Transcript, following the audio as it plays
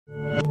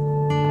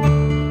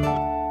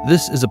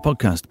This is a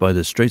podcast by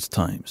The Straits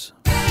Times.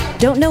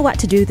 Don't know what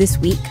to do this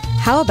week?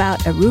 How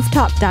about a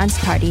rooftop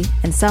dance party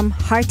and some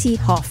hearty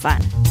hall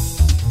fun?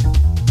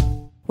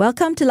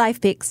 Welcome to Life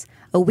Picks,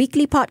 a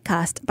weekly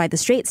podcast by The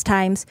Straits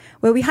Times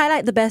where we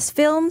highlight the best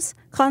films,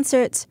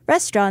 concerts,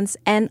 restaurants,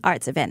 and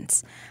arts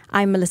events.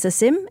 I'm Melissa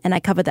Sim, and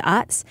I cover the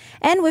arts.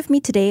 And with me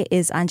today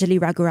is Anjali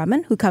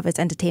Raguraman, who covers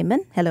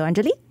entertainment. Hello,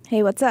 Anjali.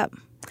 Hey, what's up?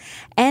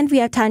 And we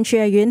have Tan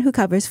Shreya Yun, who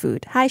covers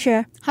food. Hi,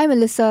 Shreya. Hi,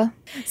 Melissa.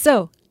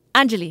 So,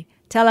 Anjali,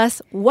 tell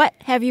us, what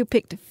have you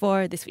picked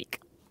for this week?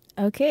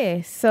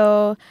 Okay,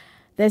 so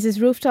there's this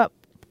rooftop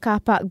car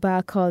park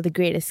bar called The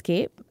Great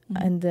Escape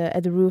at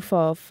the roof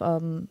of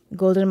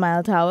Golden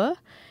Mile Tower.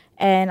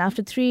 And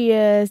after 3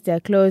 years, they're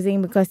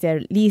closing because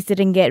their lease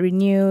didn't get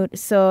renewed.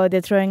 So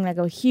they're throwing like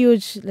a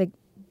huge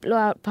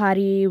blowout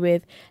party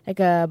with like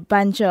a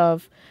bunch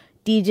of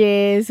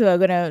DJs who are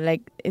gonna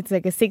it's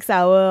like a 6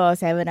 hour or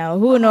 7 hour.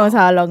 Who knows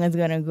how long it's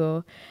gonna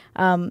go.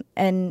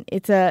 And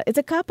it's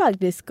a car park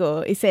disco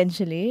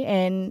essentially.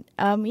 And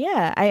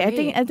I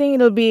think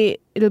it'll be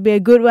a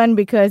good one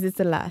because it's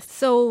the last.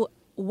 So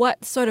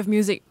what sort of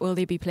music will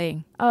they be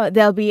playing? Oh,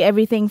 there'll be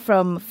everything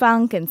from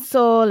funk and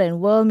soul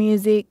and world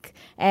music,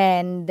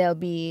 and there'll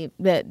be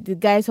the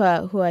guys who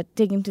are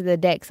taking to the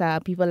decks are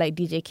people like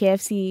DJ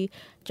KFC,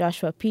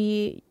 Joshua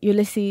P,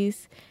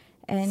 Ulysses.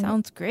 And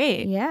sounds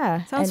great.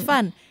 Yeah, sounds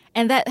fun.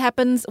 And that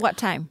happens what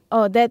time?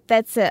 Oh,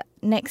 that's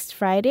next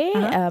Friday,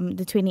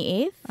 the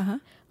 28th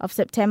of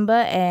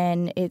September,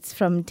 and it's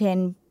from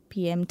 10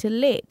 p.m. till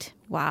late.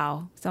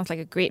 Wow, sounds like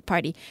a great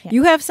party. Yeah.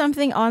 You have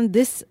something on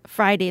this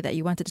Friday that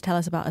you wanted to tell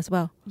us about as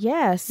well.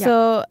 Yeah,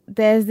 so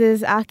there's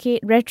this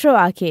retro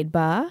arcade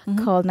bar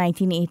called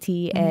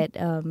 1980 at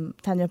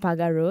Tanjong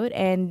Pagar Road,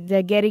 and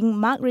they're getting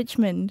Mark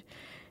Richmond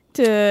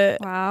to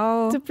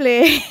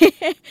play.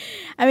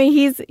 I mean,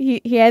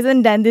 he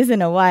hasn't done this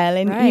in a while,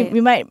 and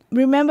we might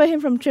remember him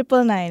from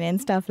 999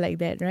 and stuff like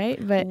that, right?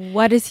 But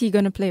what is he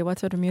going to play? What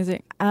sort of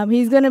music?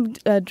 He's going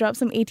to drop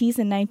some 80s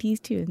and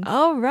 90s tunes.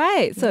 Oh,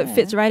 right. So it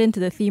fits right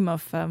into the theme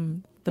of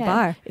the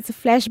bar. It's a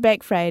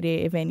flashback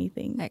Friday, if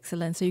anything.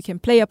 Excellent. So you can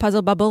play your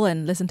puzzle bubble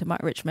and listen to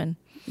Mark Richmond.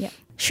 Yeah.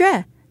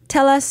 Sure.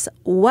 Tell us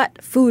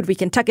what food we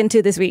can tuck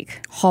into this week.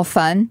 Hor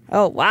fun.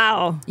 Oh,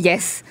 wow.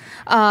 Yes.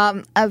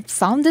 I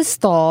found this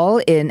stall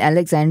in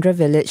Alexandra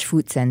Village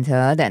Food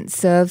Centre that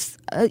serves,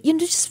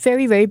 just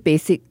very, very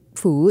basic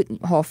food.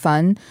 Hor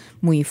fun,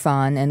 mui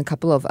fan, and a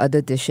couple of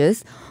other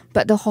dishes.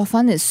 But the hor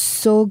fun is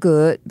so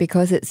good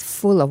because it's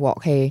full of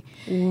wok hei.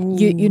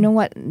 You know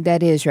what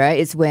that is, right?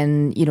 It's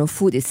when,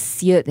 food is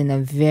seared in a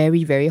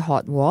very, very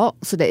hot wok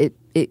so that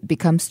it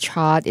becomes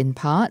charred in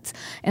parts,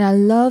 and I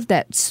love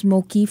that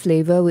smoky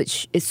flavor,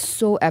 which is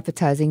so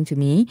appetizing to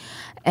me.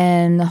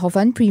 And Hor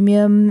Fun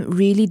Premium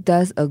really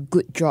does a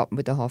good job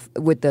with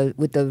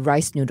the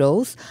rice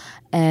noodles,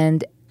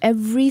 and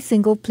every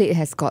single plate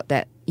has got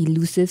that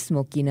elusive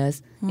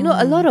smokiness.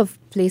 A lot of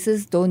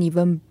places don't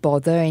even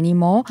bother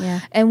anymore.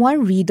 Yeah. And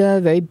one reader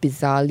very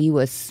bizarrely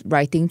was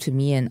writing to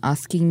me and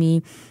asking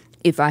me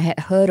if I had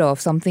heard of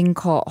something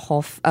called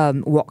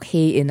wok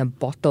hei in a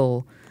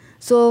bottle.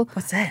 So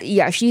what's that?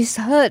 Yeah, she's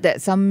heard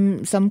that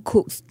some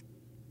cooks,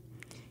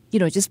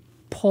 just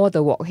pour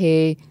the wok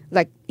hei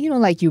like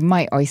you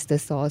might oyster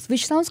sauce,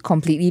 which sounds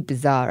completely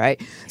bizarre,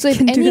 right? So if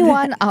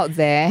anyone out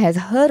there has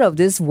heard of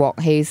this wok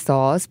hei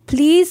sauce,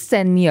 please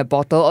send me a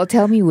bottle or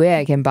tell me where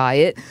I can buy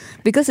it,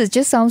 because it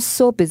just sounds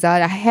so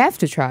bizarre. I have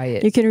to try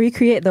it. You can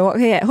recreate the wok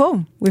hei at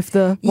home with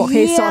the wok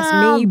hei sauce,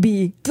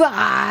 maybe.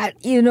 But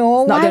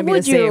why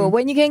would you? Same.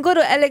 When you can go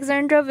to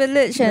Alexandra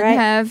Village and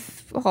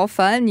have hor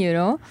fun,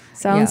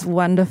 Sounds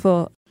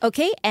wonderful.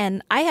 Okay,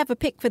 and I have a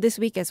pick for this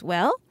week as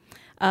well.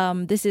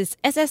 This is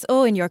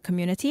SSO in your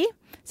community.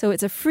 So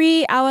it's a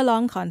free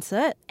hour-long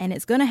concert, and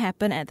it's going to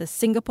happen at the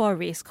Singapore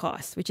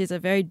Racecourse, which is a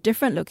very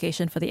different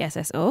location for the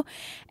SSO.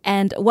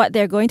 And what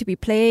they're going to be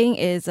playing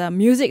is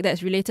music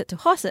that's related to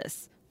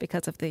horses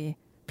because of the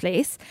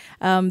place.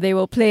 They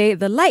will play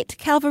the Light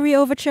Cavalry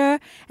Overture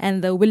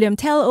and the William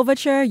Tell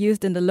Overture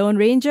used in the Lone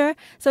Ranger.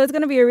 So it's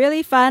going to be a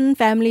really fun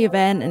family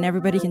event, and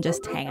everybody can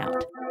just hang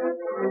out.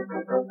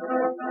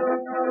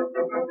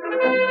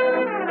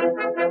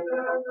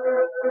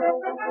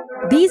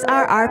 These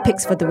are our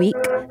picks for the week.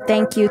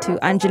 Thank you to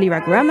Anjali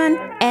Raguraman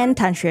and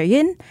Tan Shreya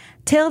Yun.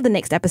 Till the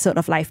next episode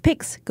of Life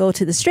Picks, go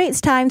to The Straits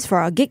Times for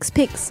our gigs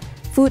picks,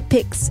 food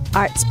picks,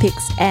 arts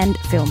picks, and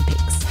film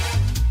picks.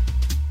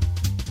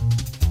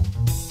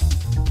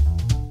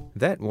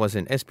 That was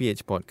an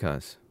SPH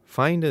podcast.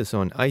 Find us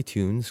on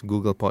iTunes,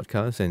 Google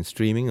Podcasts, and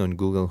streaming on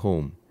Google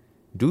Home.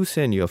 Do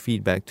send your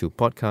feedback to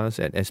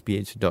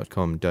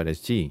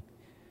podcast@sph.com.sg.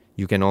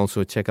 You can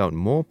also check out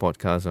more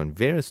podcasts on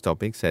various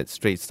topics at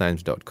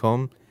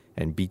straitstimes.com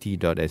and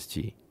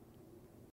bt.sg.